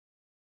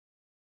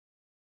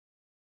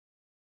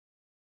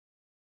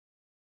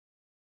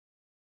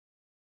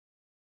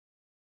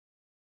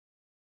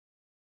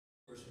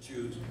To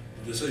choose,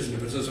 the decision to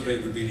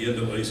participate would be the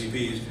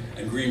NAACP's,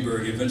 and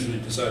Greenberg eventually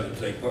decided to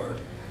take part.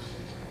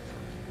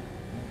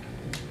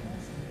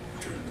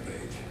 Turn the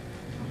page.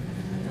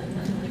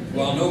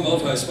 While no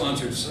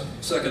multi-sponsored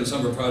second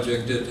summer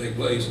project did take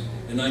place,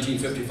 in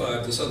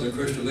 1955, the Southern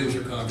Christian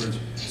Leadership Conference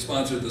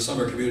sponsored the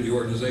Summer Community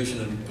Organization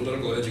and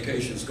Political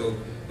Education scope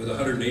with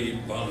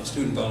 180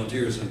 student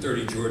volunteers in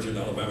 30 Georgia and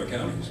Alabama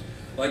counties.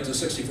 Like the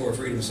 64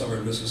 Freedom Summer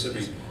in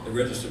Mississippi, they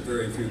registered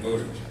very few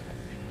voters.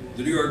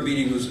 The New York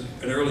meeting was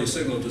an early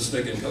signal to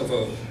SNCC and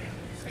COFO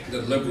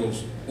that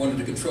liberals wanted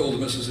to control the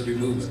Mississippi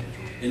movement.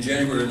 In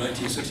January of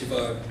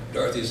 1965,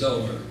 Dorothy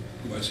Zellner,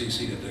 whom I see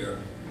seated there,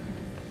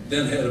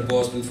 then head of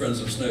Boston Friends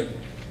of SNCC,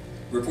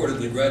 reported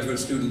that graduate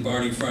student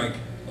Barney Frank,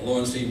 a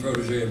Lowenstein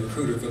protege and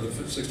recruiter for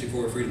the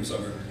 64 Freedom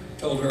Summer,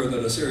 told her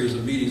that a series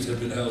of meetings had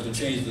been held to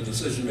change the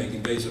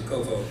decision-making base of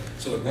COFO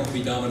so it won't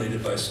be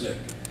dominated by SNCC.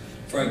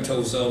 Frank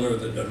told Zellner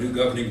that a new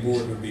governing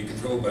board would be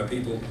controlled by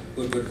people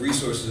who would put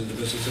resources into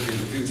Mississippi in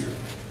the future.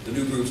 The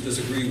new groups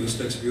disagree with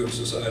SNCC's view of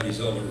society,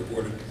 Zellner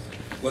reported.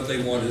 What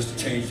they want is to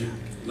change it,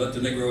 let the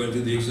Negro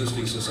into the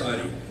existing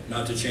society,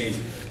 not to change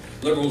it.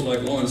 Liberals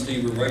like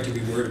Lowenstein were right to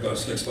be worried about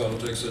SNCC's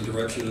politics and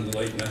direction in the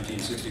late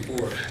 1964,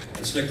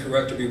 and SNCC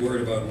correct to be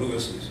worried about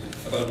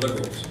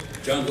liberals.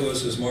 John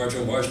Lewis's March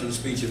on Washington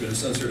speech had been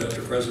censored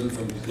after President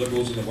from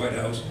liberals in the White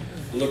House.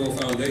 The liberal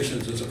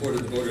foundations that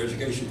supported the Voter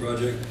Education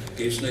Project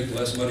gave SNCC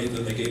less money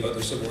than they gave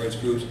other civil rights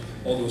groups,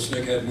 although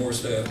SNCC had more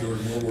staff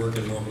doing more work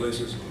in more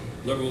places.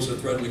 Liberals had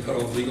threatened to cut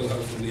off legal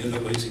help from the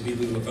NAACP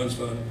Legal Defense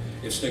Fund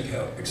if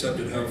SNCC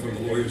accepted help from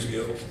the Lawyers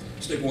Guild.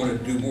 SNCC wanted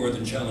to do more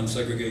than challenge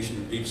segregation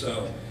in the Deep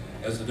South.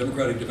 As the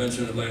Democratic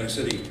Convention in Atlantic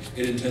City,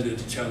 it intended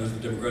to challenge the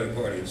Democratic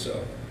Party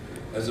itself.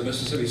 As the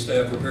Mississippi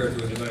staff prepared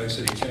for the Atlantic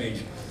City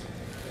change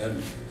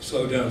and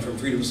slowed down from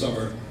Freedom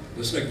Summer,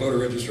 the SNCC voter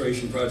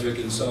registration project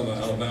in Selma,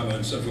 Alabama,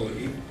 and central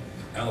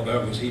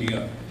Alabama was heating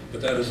up.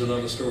 But that is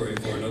another story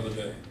for another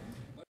day.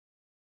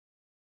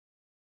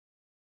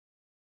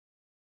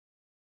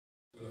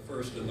 For the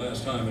first and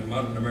last time in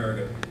modern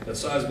America, a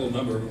sizable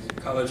number of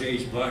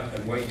college-age black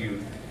and white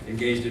youth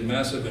engaged in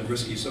massive and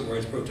risky civil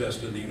rights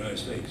protests in the United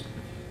States.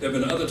 There have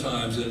been other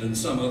times and in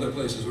some other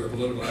places where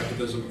political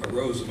activism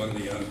arose among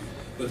the young,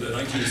 but the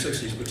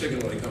 1960s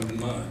particularly come to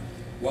mind.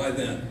 Why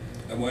then?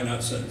 And why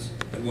not since?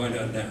 And why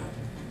not now?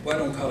 Why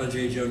don't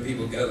college-age young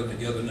people gather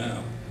together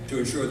now to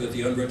ensure that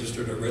the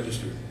unregistered are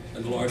registered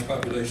and the large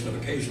population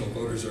of occasional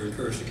voters are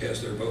encouraged to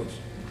cast their votes?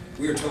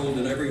 We are told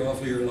in every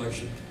off-year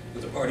election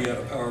that the party out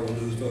of power will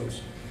lose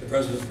votes. The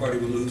president's party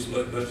will lose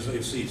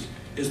legislative seats.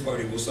 His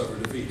party will suffer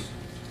defeats.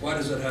 Why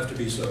does that have to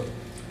be so?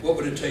 What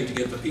would it take to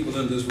get the people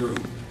in this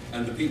room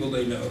and the people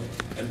they know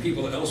and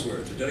people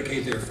elsewhere to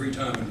dedicate their free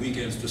time and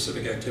weekends to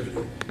civic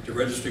activity, to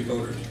registering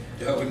voters,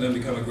 to helping them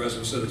become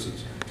aggressive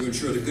citizens, to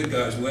ensure the good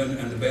guys win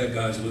and the bad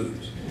guys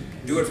lose?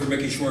 Do it for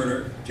Mickey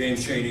Schwerner,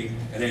 James Chaney,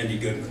 and Andy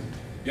Goodman.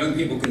 Young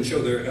people can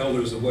show their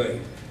elders the way,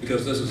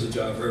 because this is a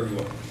job for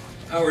everyone.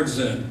 Howard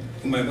Zinn,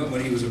 whom I met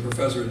when he was a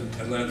professor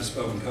at Atlanta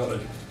Spelman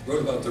College,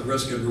 wrote about the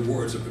risk and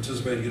rewards of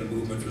participating in a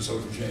movement for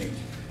social change.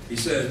 He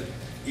said,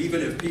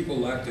 even if people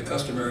lack the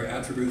customary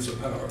attributes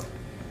of power,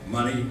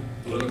 money,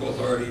 political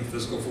authority,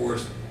 physical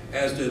force,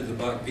 as did the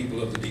black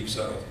people of the Deep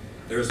South,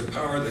 there is a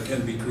power that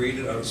can be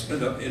created out of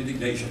spent-up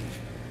indignation,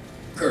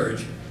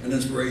 courage, and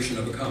inspiration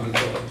of a common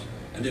cause.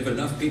 And if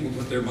enough people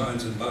put their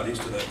minds and bodies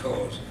to that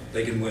cause,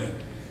 they can win.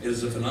 It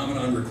is a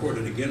phenomenon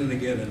recorded again and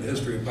again in the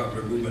history of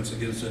popular movements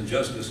against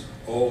injustice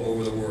all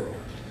over the world.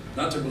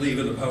 Not to believe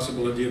in the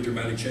possibility of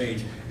dramatic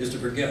change is to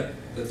forget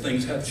that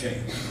things have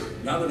changed.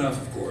 Not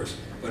enough, of course,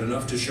 but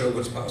enough to show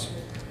what's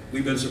possible.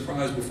 We've been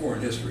surprised before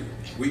in history.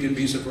 We can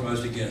be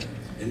surprised again.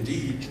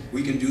 Indeed,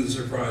 we can do the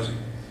surprising.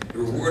 The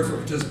reward for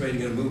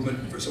participating in a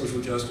movement for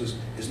social justice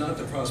is not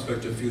the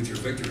prospect of future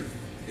victory.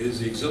 It is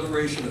the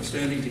exhilaration of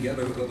standing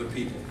together with other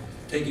people,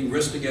 taking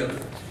risks together,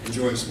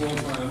 enjoying small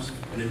triumphs,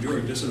 and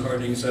enduring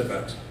disheartening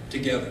setbacks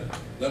together.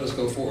 Let us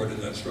go forward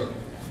in that struggle.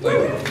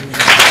 Thank you.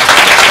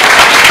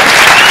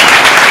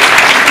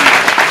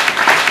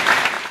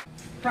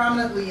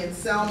 Prominently in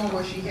Selma,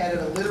 where she headed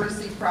a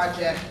literacy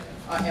project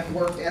and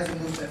worked as a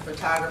movement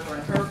photographer,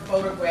 and her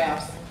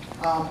photographs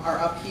are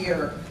up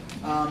here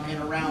and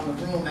around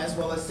the room, as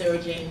well as Sarah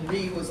Jane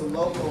Reed, who is a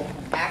local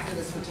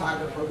activist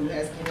photographer who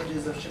has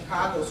images of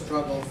Chicago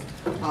struggles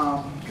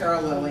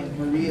paralleling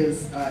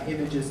Maria's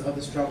images of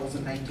the struggles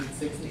in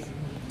 1960.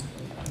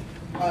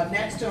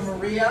 Next to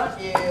Maria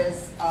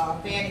is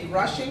Fannie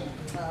Rushing.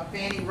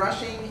 Fannie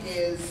Rushing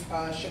is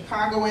a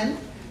Chicagoan,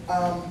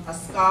 a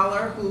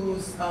scholar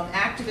whose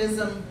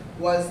activism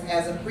was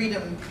as a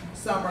freedom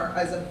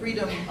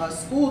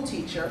school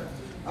teacher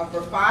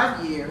for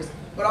 5 years.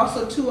 But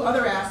also two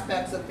other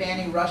aspects of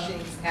Fannie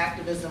Rushing's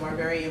activism are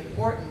very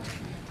important.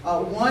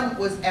 One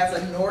was as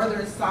a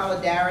Northern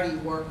solidarity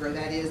worker,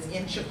 that is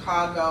in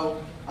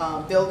Chicago,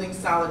 building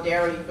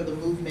solidarity for the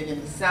movement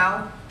in the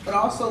South. but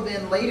also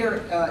then later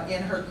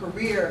in her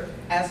career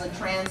as a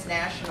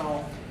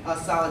transnational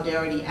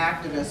solidarity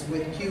activist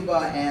with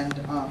Cuba and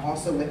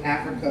also with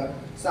Africa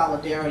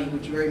Solidarity,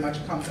 which very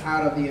much comes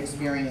out of the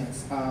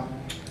experience of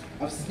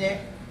SNCC.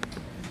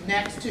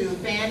 Next to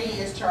Fannie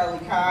is Charlie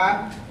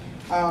Cobb.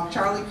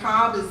 Charlie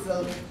Cobb is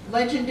a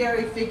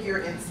legendary figure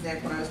in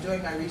SNCC. When I was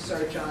doing my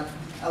research on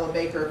Ella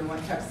Baker,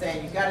 everyone kept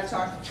saying, you got to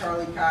talk to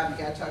Charlie Cobb, you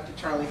got to talk to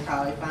Charlie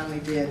Cobb. I finally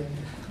did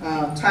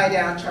tie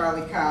down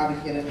Charlie Cobb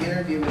and get an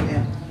interview with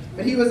him.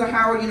 But he was a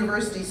Howard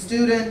University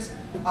student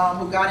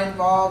who got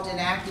involved in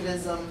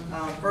activism,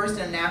 first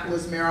in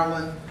Annapolis,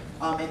 Maryland,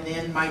 and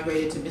then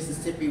migrated to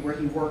Mississippi, where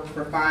he worked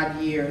for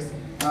 5 years.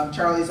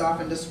 Charlie's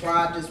often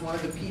described as one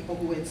of the people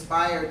who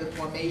inspired the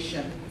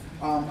formation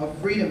of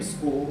freedom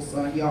schools.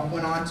 He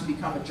went on to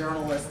become a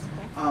journalist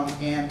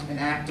and an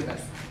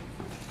activist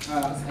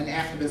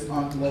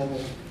on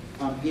global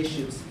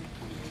issues.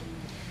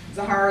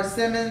 Zoharah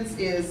Simmons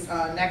is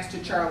next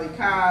to Charlie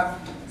Cobb.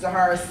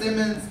 Zoharah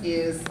Simmons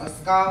is a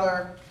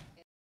scholar.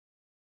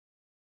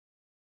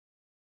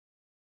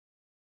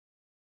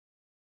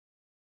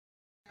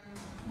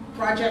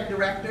 Project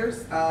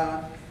directors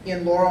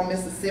in Laurel,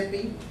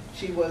 Mississippi.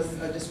 She was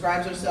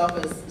describes herself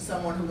as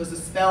someone who was a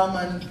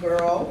Spelman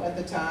girl at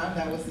the time.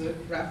 That was the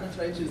reference,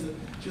 right?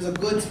 She was a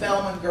good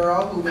Spelman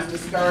girl who was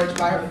discouraged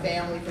by her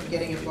family from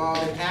getting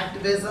involved in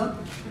activism,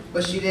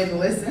 but she didn't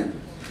listen.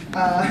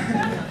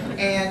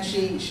 And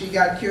she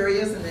got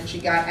curious, and then she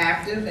got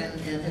active and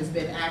has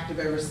been active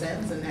ever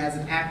since, and has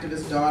an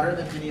activist daughter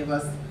that many of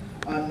us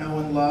know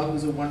and love,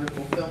 who's a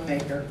wonderful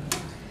filmmaker.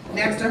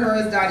 Next to her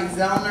is Dottie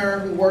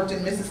Zellner, who worked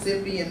in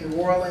Mississippi and New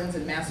Orleans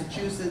and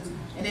Massachusetts,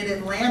 and in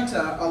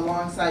Atlanta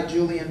alongside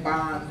Julian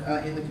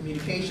in the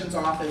communications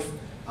office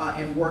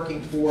and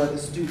working for the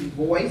Student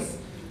Voice.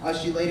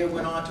 She later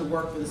went on to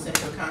work for the Center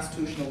for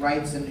Constitutional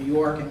Rights in New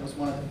York and was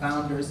one of the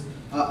founders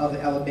of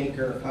the Ella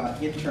Baker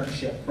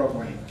internship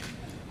program.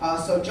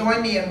 So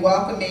join me in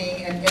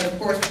welcoming, and of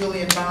course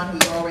Julian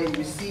who's already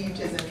received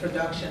his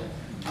introduction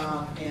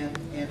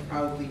and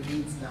probably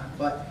needs none.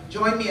 But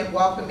join me in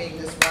welcoming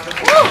this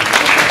wonderful.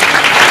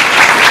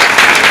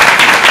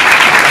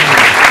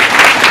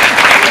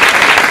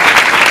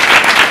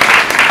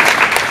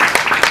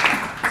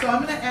 So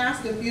I'm going to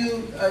ask a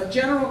few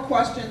general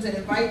questions and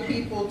invite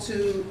people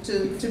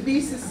to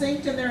be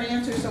succinct in their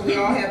answers, so we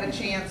all have a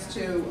chance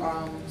to,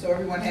 so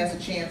everyone has a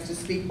chance to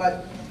speak.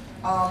 But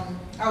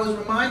I was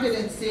reminded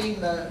in seeing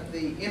the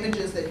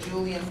images that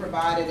Julian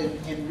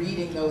provided and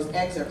reading those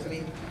excerpts. I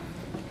mean,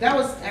 that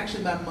was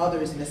actually my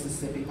mother's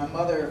Mississippi. My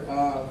mother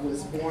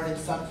was born in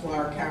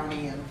Sunflower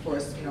County, and of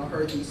course, you know,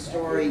 heard these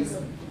stories.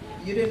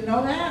 You didn't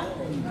know that?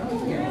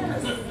 Oh,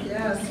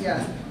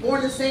 yes.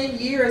 Born the same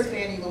year as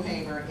Fannie Lou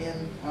Hamer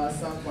in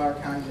Sunflower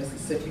County,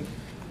 Mississippi.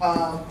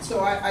 So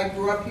I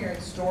grew up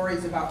hearing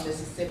stories about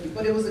Mississippi,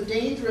 but it was a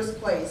dangerous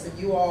place, and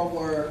you all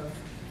were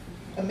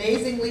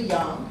amazingly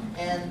young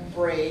and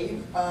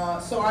brave.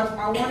 So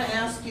I want to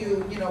ask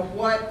you, you know,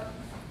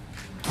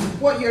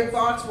 what your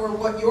thoughts were,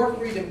 what your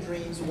freedom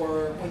dreams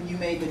were when you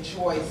made the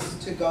choice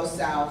to go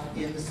south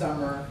in the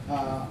summer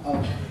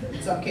of,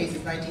 in some cases,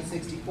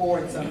 1964,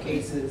 in some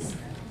cases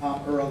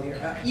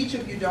earlier. Each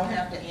of you don't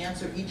have to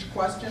answer each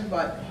question,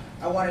 but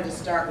I wanted to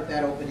start with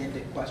that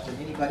open-ended question.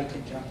 Anybody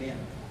can jump in.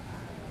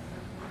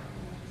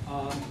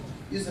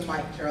 Use the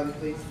mic, Charlie,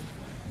 please.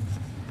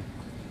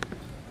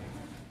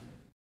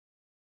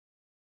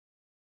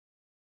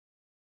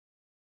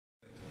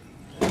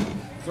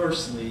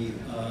 Firstly,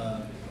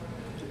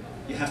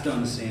 you have to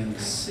understand the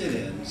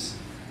sit-ins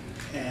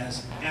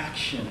as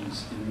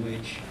actions in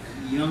which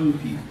young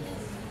people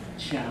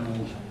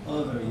challenge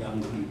other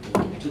young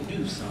people to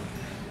do something.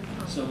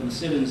 So when the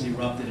sit-ins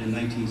erupted in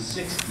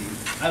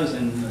 1960, I was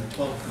in the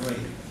 12th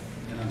grade,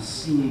 and I'm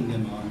seeing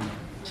them on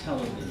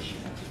television.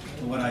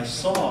 And what I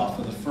saw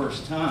for the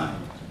first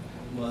time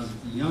was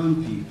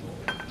young people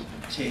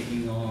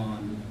taking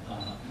on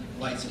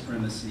white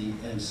supremacy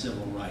and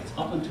civil rights.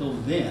 Up until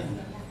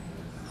then,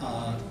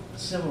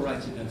 civil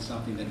rights had been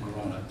something that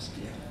grown-ups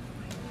did.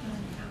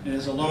 And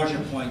there's a larger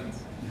point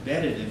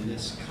embedded in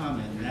this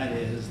comment, and that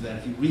is that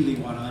if you really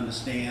want to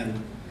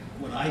understand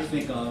what I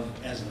think of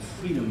as the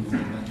freedom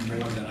movement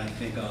more than I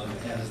think of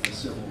as the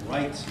civil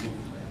rights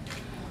movement,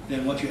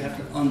 then what you have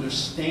to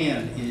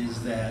understand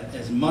is that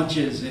as much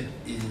as it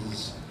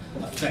is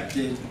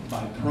affected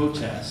by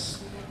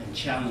protests and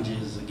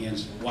challenges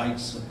against white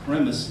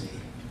supremacy,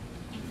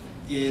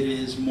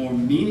 it was more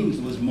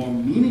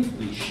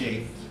meaningfully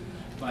shaped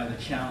by the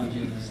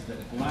challenges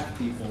that black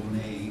people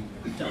made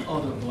to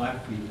other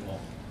black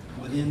people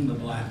within the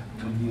black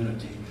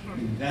community.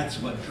 And that's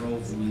what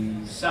drove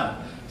me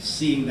south,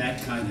 seeing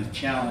that kind of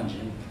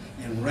challenging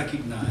and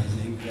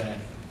recognizing that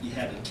you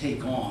had to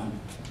take on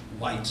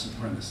white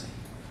supremacy.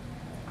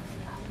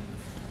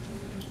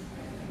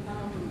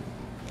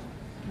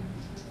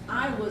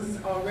 I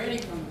was already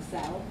from the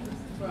South,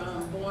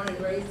 born and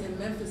raised in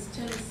Memphis,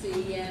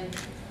 Tennessee, and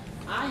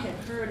I had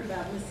heard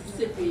about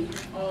Mississippi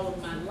all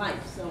of my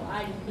life, so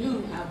I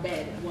knew how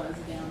bad it was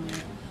down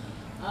there.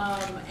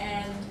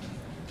 And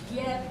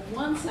yet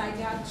once I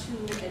got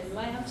to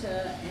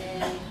Atlanta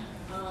and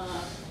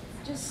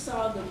just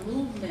saw the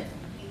movement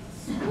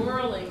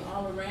swirling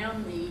all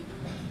around me,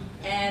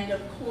 and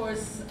of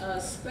course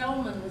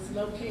Spelman was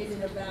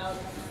located about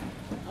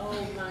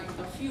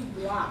a few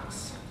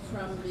blocks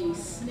from the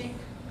SNCC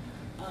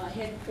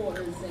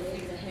headquarters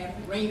at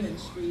 8.5 Raymond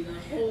Street, a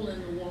hole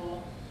in the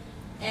wall.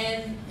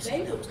 And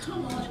they would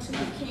come onto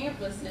the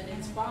campus, and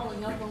it's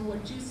following up on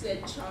what you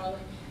said, Charlie,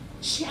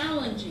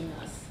 challenging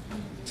us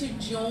to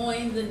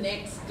join the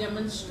next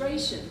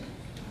demonstration.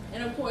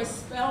 And of course,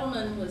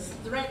 Spelman was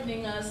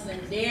threatening us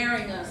and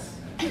daring us,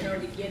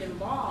 to get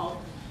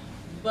involved.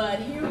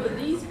 But here were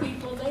these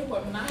people, they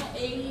were my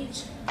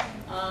age.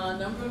 A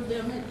number of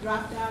them had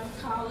dropped out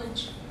of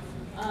college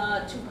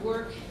to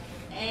work,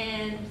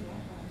 and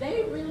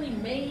they really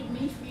made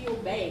me feel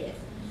bad.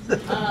 So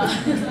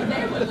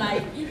they were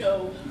like,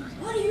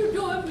 what are you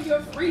doing for your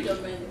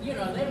freedom? And,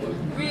 they were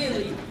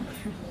really,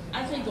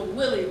 I think of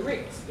Willie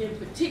Ricks in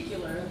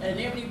particular, and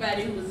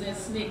everybody who was in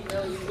SNCC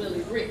knows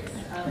Willie Ricks.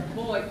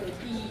 Boy, could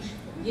he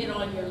get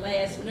on your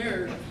last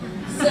nerve.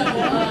 So,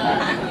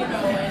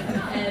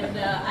 and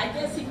I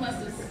guess he must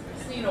have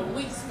seen a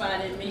weak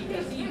spot in me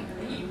because he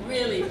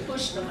really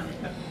pushed on it.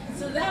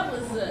 So that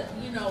was, the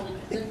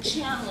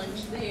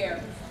challenge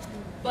there.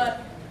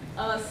 But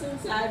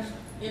since I've,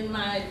 in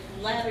my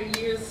latter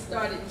years,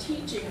 started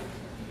teaching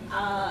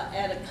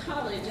at a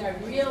college, I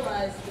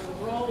realized the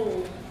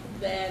role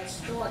that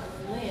Stuart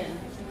Lynn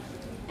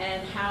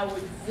and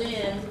Howard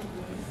Zinn,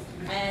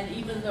 and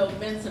even though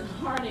Benson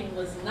Harding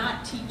was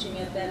not teaching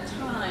at that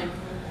time,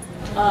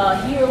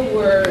 here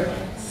were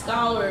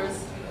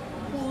scholars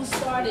who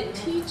started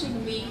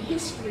teaching me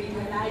history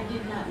that I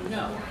did not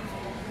know.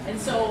 And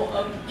so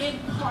a big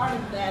part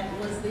of that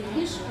was the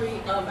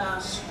history of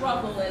our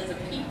struggle as a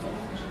people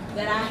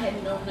that I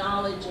had no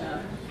knowledge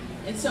of.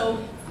 And so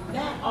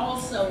that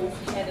also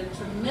had a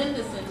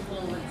tremendous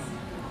influence.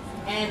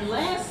 And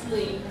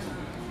lastly,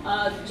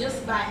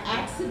 just by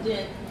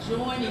accident,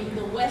 joining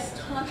the West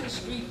Hunter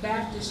Street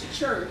Baptist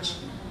Church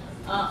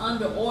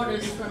under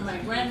orders from my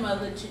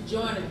grandmother to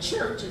join a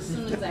church as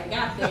soon as I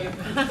got there,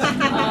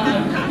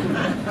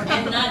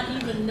 and not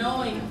even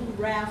knowing who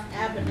Ralph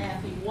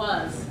Abernathy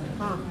was.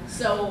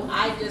 So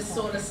I just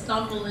sort of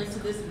stumbled into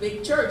this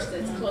big church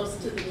that's close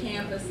to the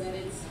campus, and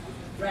it's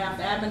Ralph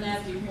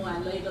Abernathy, who I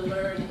later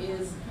learned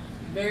is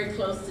very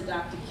close to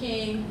Dr.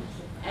 King.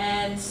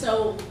 And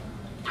so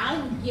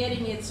I'm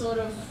getting it sort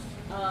of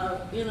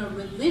in a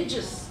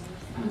religious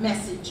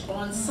message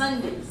on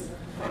Sundays,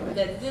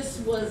 that this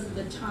was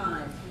the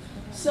time.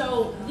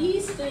 So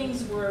these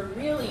things were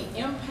really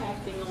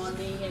impacting on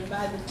me, and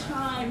by the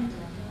time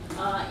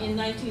in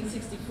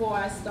 1964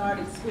 I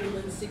started school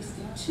in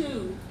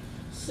 '62,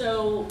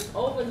 so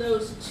over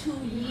those 2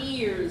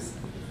 years,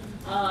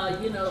 I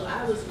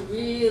was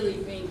really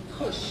being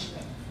pushed.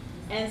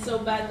 And so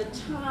by the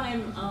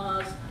time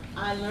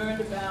I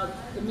learned about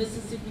the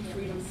Mississippi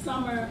Freedom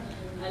Summer,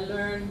 I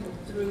learned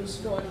through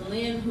Stuart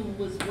Lynn, who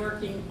was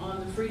working on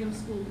the Freedom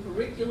School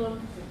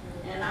curriculum,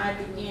 and I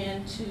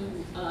began to,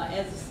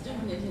 as a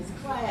student in his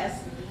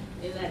class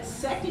in that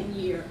second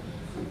year,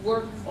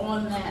 work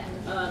on that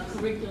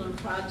curriculum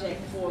project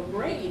for a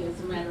grade, as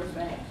a matter of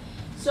fact.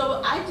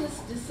 So I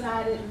just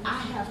decided I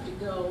have to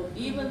go,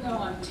 even though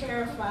I'm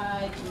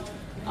terrified.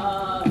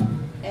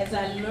 As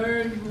I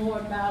learned more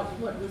about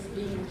what was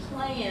being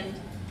planned,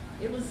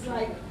 it was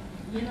like,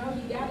 you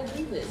gotta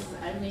do this.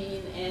 I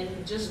mean,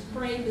 and just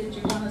pray that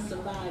you're gonna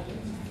survive it.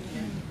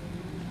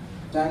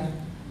 Dottie?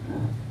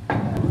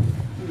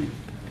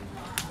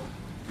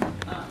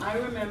 I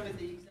remember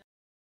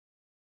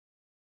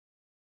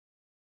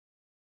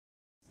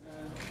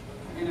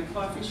in a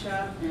coffee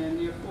shop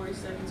near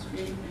 42nd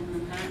Street in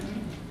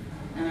Manhattan,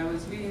 and I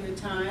was reading the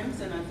Times,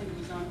 and I think it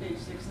was on page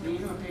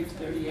 16 or page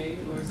 38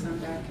 or some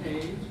back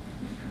page,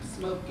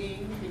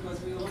 smoking, because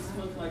we all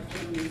smoked like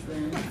chimneys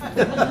then.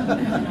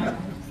 And I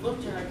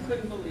looked and I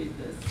couldn't believe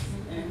this.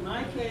 In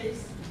my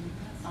case,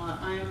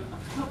 I am a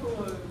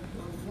couple of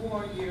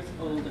more years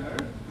older.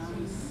 I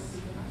was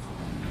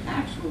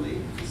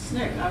actually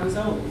SNCC. I was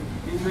old.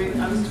 I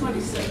was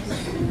 26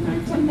 in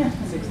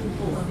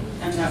 1964,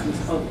 and that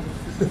was old.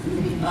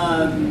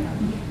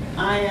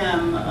 I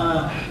am,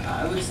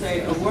 I would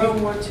say, a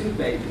World War II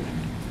baby.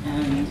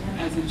 And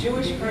as a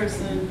Jewish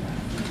person,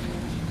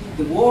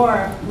 the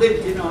war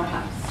lived in our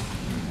house.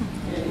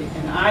 Okay?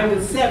 And I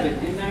was 7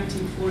 in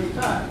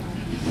 1945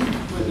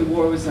 when the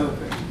war was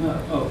over.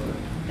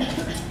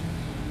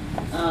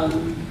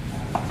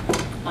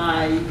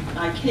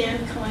 I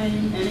can't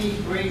claim any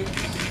great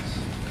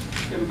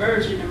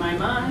conversion in my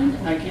mind.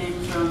 I came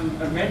from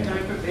a red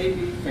diaper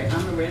baby.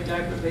 I'm a red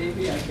diaper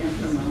baby. I came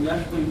from a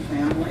left-wing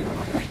family.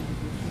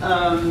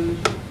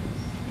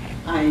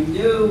 I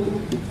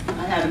knew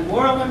I had a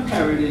moral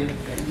imperative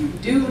that you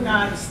do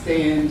not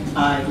stand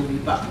idly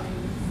by.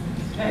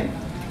 Okay?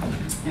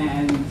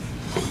 And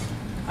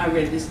I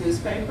read this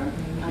newspaper.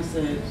 I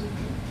said,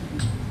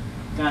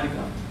 gotta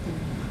go.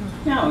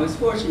 Now, I was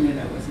fortunate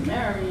I wasn't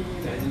married,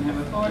 I didn't have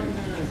a partner,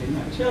 I didn't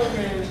have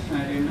children,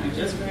 I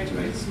just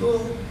graduated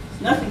school,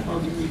 nothing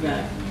holding me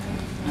back.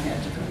 I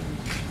had to go.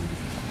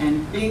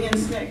 And being in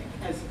SNCC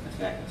has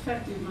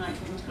affected my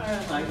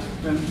entire life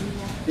from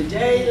the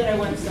day that I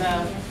went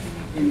south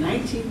in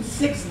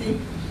 1960,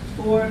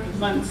 4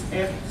 months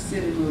after the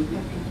sit-in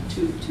movement,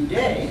 to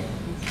today.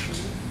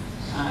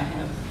 I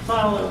have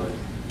followed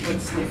what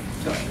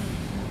SNCC took.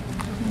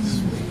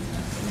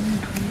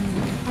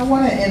 I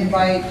want to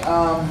invite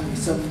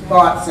some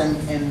thoughts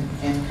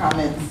and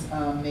comments,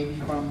 maybe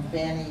from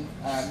Fannie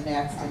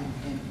next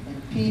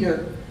and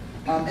Peter,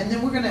 and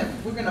then we're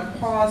gonna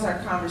pause our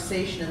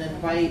conversation and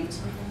invite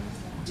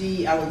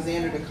Dee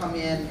Alexander to come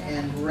in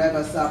and rev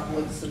us up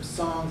with some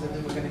songs, and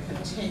then we're going to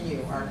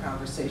continue our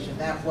conversation.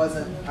 That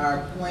wasn't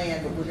our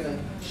plan, but we're going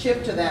to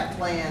shift to that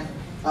plan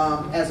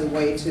as a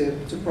way to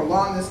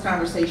prolong this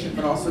conversation,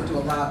 but also to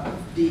allow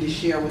Dee to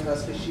share with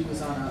us, because she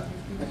was on a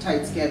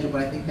tight schedule,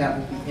 but I think that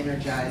will be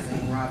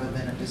energizing rather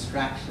than a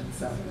distraction.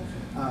 So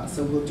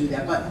we'll do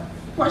that. But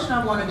the question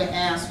I wanted to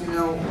ask, you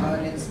know,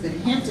 and it's been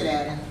hinted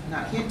at, and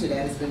not hinted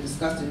at, it's been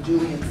discussed in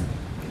Julian's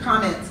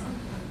comments.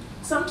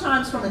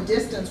 Sometimes from a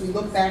distance, we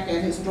look back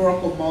at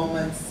historical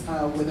moments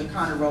with a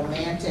kind of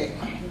romantic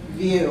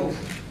view.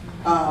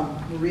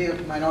 Maria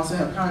might also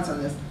have comments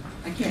on this.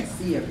 I can't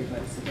see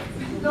everybody, so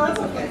no, it's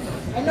okay.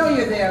 I know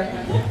you're there.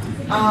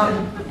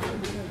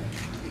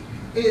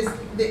 Is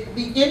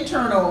the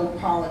internal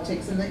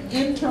politics and the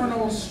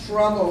internal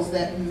struggles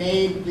that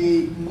made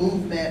the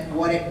movement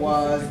what it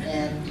was,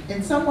 and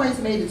in some ways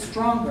made it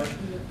stronger.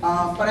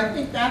 But I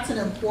think that's an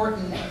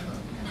important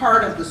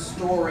part of the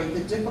story,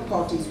 the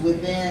difficulties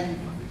within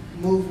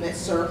movement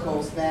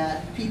circles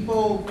that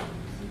people,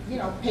 you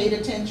know, paid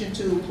attention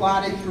to,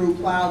 plotted through,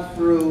 plowed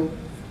through.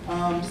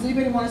 Does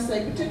anybody want to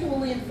say,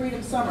 particularly in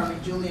Freedom Summer, I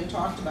mean, Julian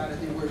talked about it,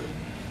 there were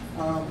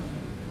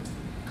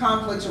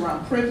conflicts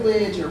around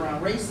privilege,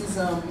 around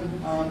racism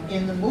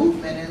in the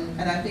movement,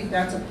 and I think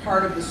that's a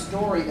part of the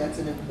story that's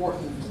an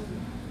important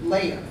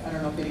layer. I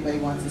don't know if anybody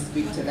wants to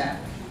speak to that.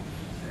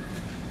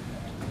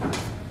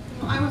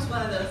 Well, I was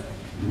one of the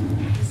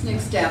SNCC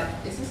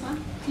step. Is this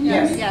on? Can you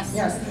hear me? Yes,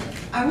 yes.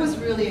 I was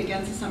really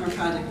against the summer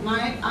project.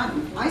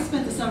 I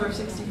spent the summer of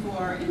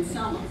 '64 in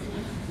Selma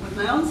with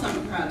my own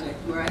summer project,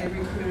 where I had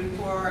recruited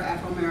 4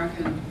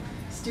 Afro-American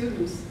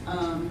students,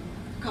 a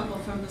couple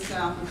from the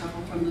South, a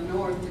couple from the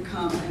North, to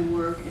come and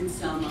work in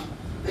Selma.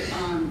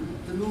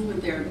 The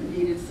movement there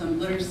needed some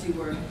literacy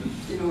work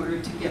in order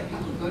to get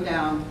people to go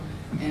down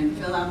and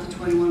fill out the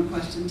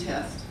 21-question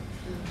test.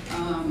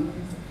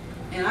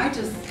 And I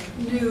just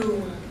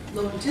knew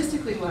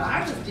logistically what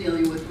I was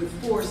dealing with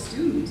 4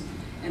 students,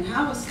 and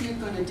how was SNCC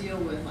going to deal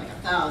with like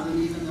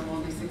 1,000, even though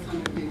only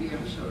 600 maybe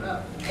ever showed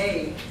up?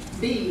 A.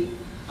 B,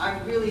 I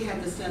really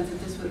had the sense that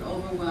this would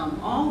overwhelm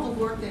all the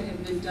work that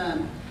had been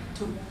done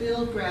to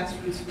build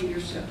grassroots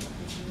leadership.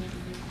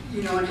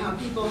 You know, and how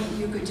people,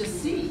 you could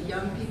just see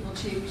young people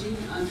changing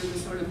under the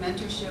sort of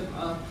mentorship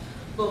of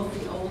both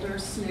the older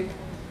SNCC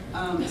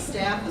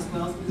staff as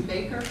well as Ms.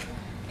 Baker.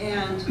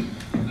 And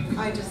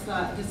I just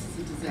thought, this is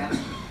a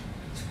disaster.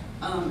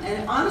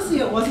 And honestly,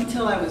 it wasn't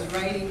until I was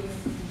writing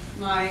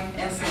my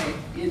essay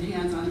in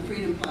Hands on the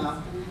Freedom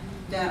Plow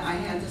that I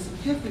had this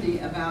epiphany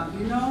about,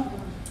 you know,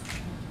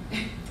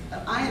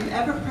 I am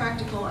ever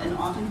practical and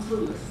often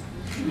clueless.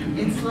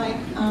 It's like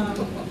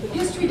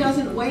history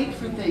doesn't wait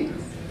for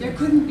things. There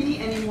couldn't be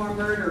any more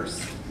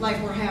murders like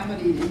were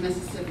happening in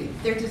Mississippi.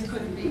 There just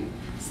couldn't be.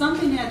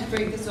 Something had to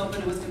break this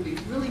open. It was going to be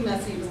really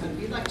messy. It was going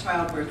to be like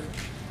childbirth.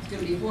 It's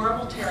going to be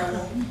horrible,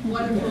 terrible,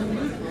 wonderful, and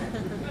beautiful.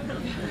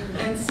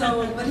 And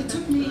so, but it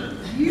took me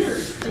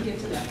years to get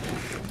to that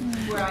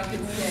point where I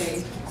could say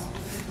it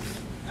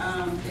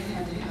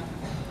had to happen.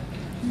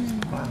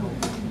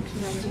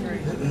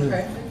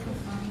 Okay.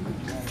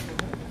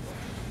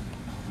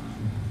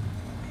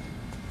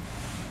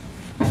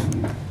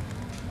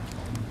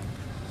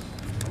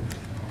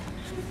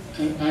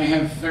 I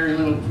have very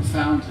little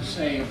profound to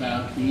say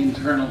about the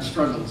internal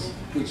struggles,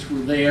 which were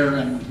there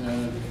and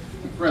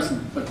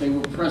present, but they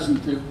were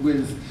present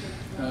with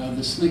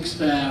the SNCC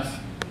staff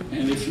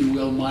and, if you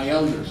will, my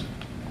elders.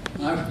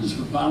 I was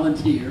a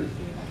volunteer,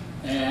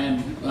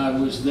 and I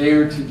was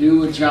there to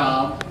do a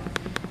job,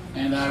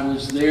 and I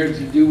was there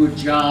to do a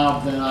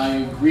job that I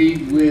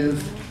agreed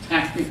with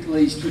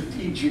tactically,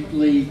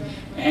 strategically,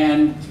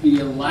 and to be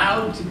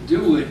allowed to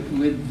do it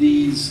with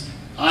these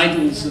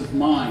idols of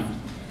mine.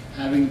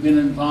 Having been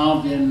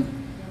involved in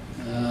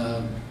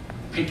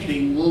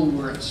picketing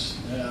Woolworths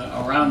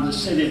around the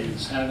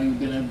sit-ins, having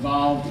been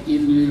involved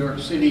in New York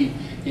City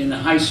in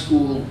high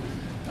school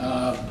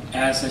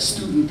as a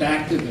student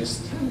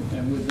activist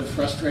and with the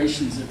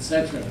frustrations,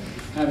 etc.,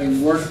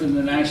 having worked in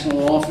the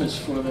national office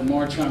for the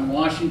March on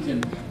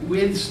Washington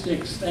with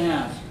SNCC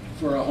staff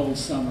for a whole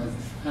summer,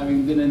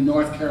 having been in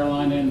North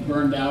Carolina and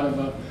burned out of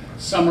a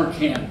summer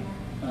camp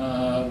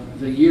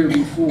the year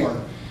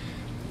before.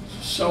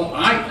 So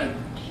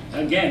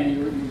again,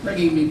 you're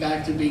bringing me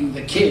back to being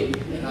the kid,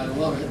 and I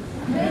love it.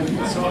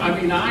 And so, I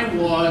mean, I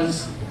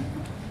was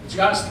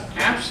just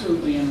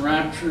absolutely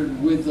enraptured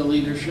with the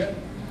leadership.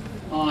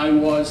 I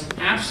was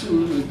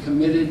absolutely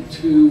committed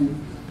to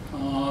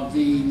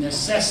the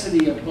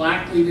necessity of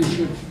black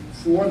leadership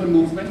for the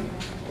movement.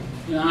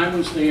 And I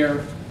was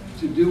there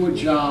to do a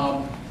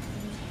job,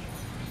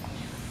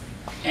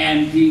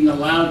 and being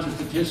allowed to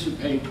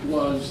participate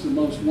was the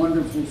most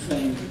wonderful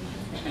thing.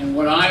 And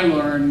what I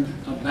learned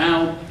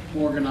about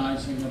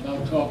organizing,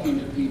 about talking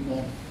to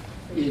people,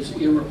 is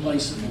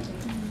irreplaceable.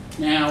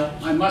 Now,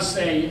 I must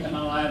say, and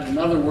I'll add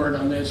another word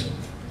on this,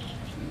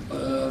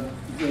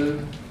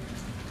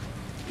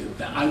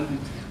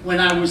 when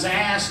I was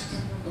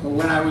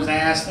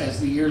asked as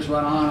the years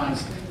went on,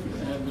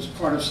 I was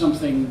part of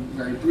something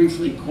very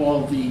briefly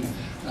called the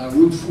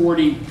Route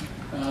 40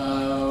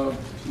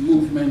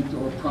 movement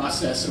or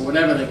process, or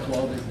whatever they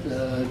called it.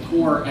 The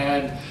Corps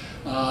had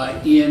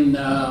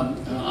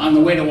on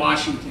the way to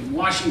Washington.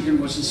 Washington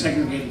was a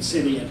segregated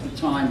city at the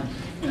time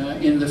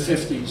in the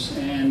 50s,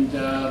 and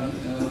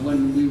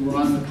when we were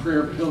on the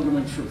prayer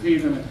pilgrimage for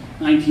freedom in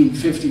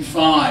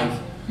 1955,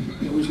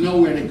 there was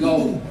nowhere to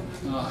go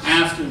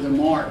after the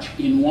march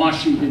in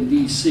Washington,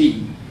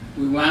 D.C.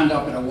 We wound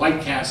up at a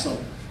White Castle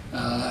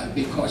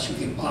because you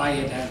could buy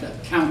it at the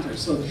counter.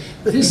 So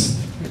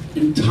this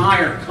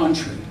entire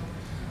country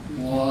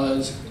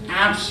was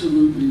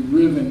absolutely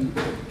riven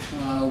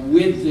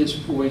with this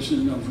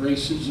poison of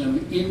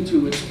racism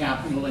into its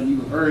capital, and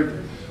you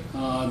heard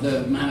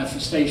the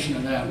manifestation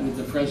of that with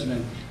the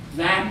president.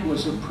 That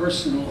was a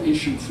personal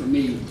issue for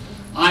me.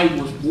 I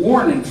was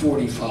born in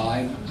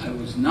 45. I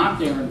was not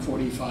there in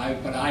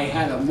 45, but I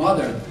had a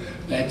mother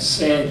that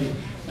said,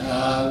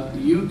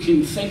 you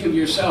can think of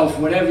yourself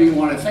whatever you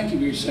want to think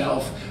of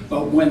yourself,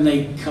 but when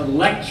they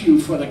collect you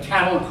for the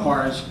cattle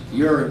cars,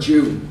 you're a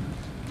Jew.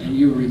 And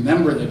you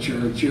remember that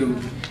you're a Jew.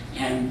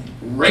 And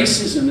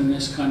racism in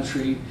this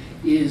country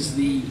is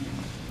the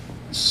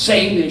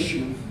same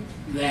issue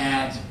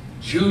that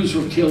Jews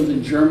were killed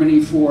in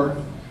Germany for,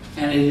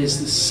 and it is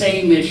the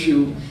same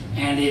issue,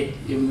 and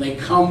when they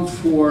come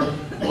for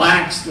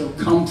blacks, they'll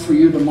come for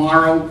you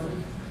tomorrow.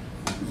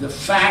 The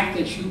fact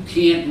that you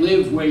can't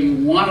live where you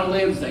want to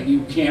live, that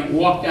you can't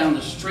walk down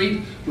the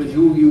street with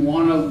who you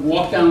want to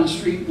walk down the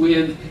street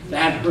with,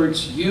 that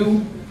hurts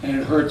you, and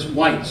it hurts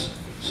whites.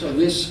 So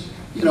this,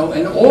 and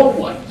all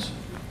whites.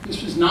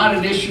 This was not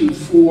an issue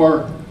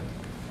for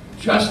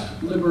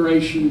just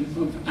liberation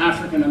of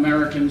African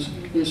Americans.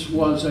 This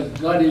was a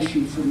gut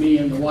issue for me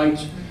and the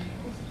whites,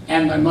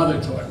 and my mother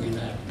taught me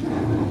that.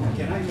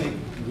 Can I make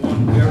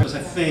one? Because I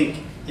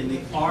think in the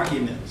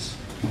arguments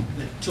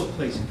that took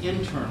place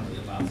internally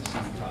about the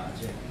Summer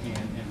Project, and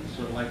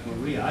sort of like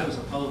Maria, I was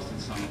opposed to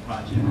the Summer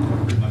Project,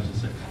 pretty much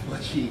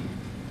what she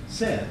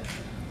said.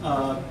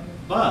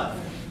 But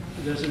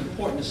there's an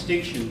important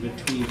distinction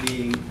between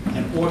being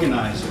an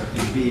organizer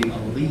and being a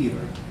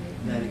leader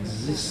that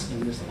exists in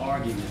this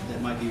argument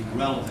that might be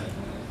relevant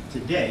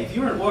today. If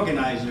you're an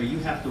organizer, you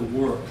have to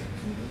work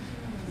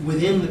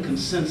within the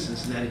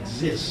consensus that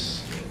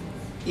exists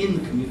in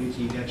the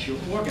community that you're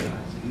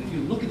organizing. And if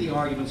you look at the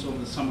arguments over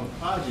the Summer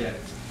Project,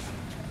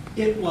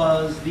 it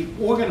was the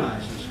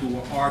organizers who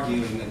were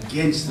arguing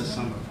against the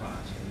Summer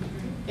Project.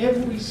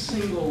 Every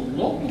single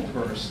local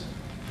person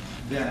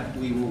that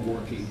we were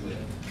working with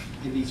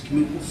in these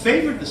communities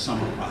favored the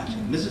Summer Project.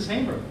 Mrs.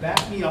 Hamer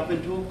backed me up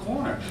into a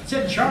corner.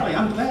 Said, Charlie,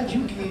 I'm glad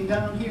you came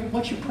down here.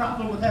 What's your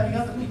problem with having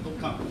other people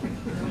come?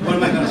 What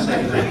am I going to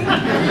say to that?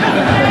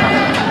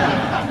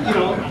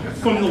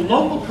 From the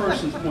local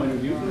person's point of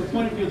view, from the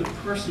point of view of the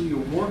person you're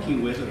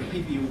working with, or the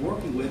people you're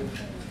working with,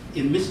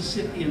 in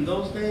Mississippi in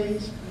those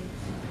days,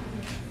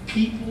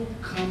 people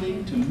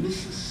coming to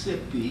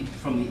Mississippi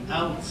from the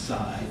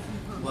outside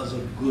was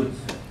a good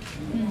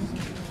thing.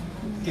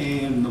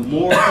 And the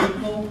more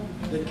people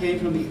that came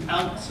from the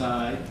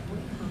outside,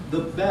 the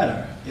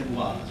better it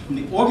was. From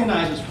the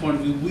organizer's point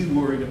of view, we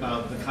worried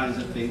about the kinds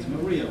of things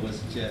Maria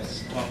was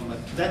just talking about.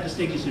 That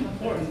distinction is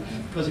important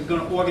because if you're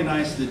going to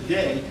organize the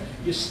day,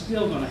 you're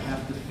still going to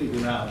have to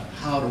figure out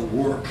how to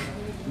work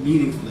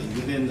meaningfully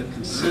within the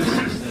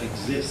consensus that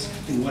exists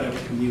in whatever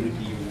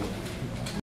community you're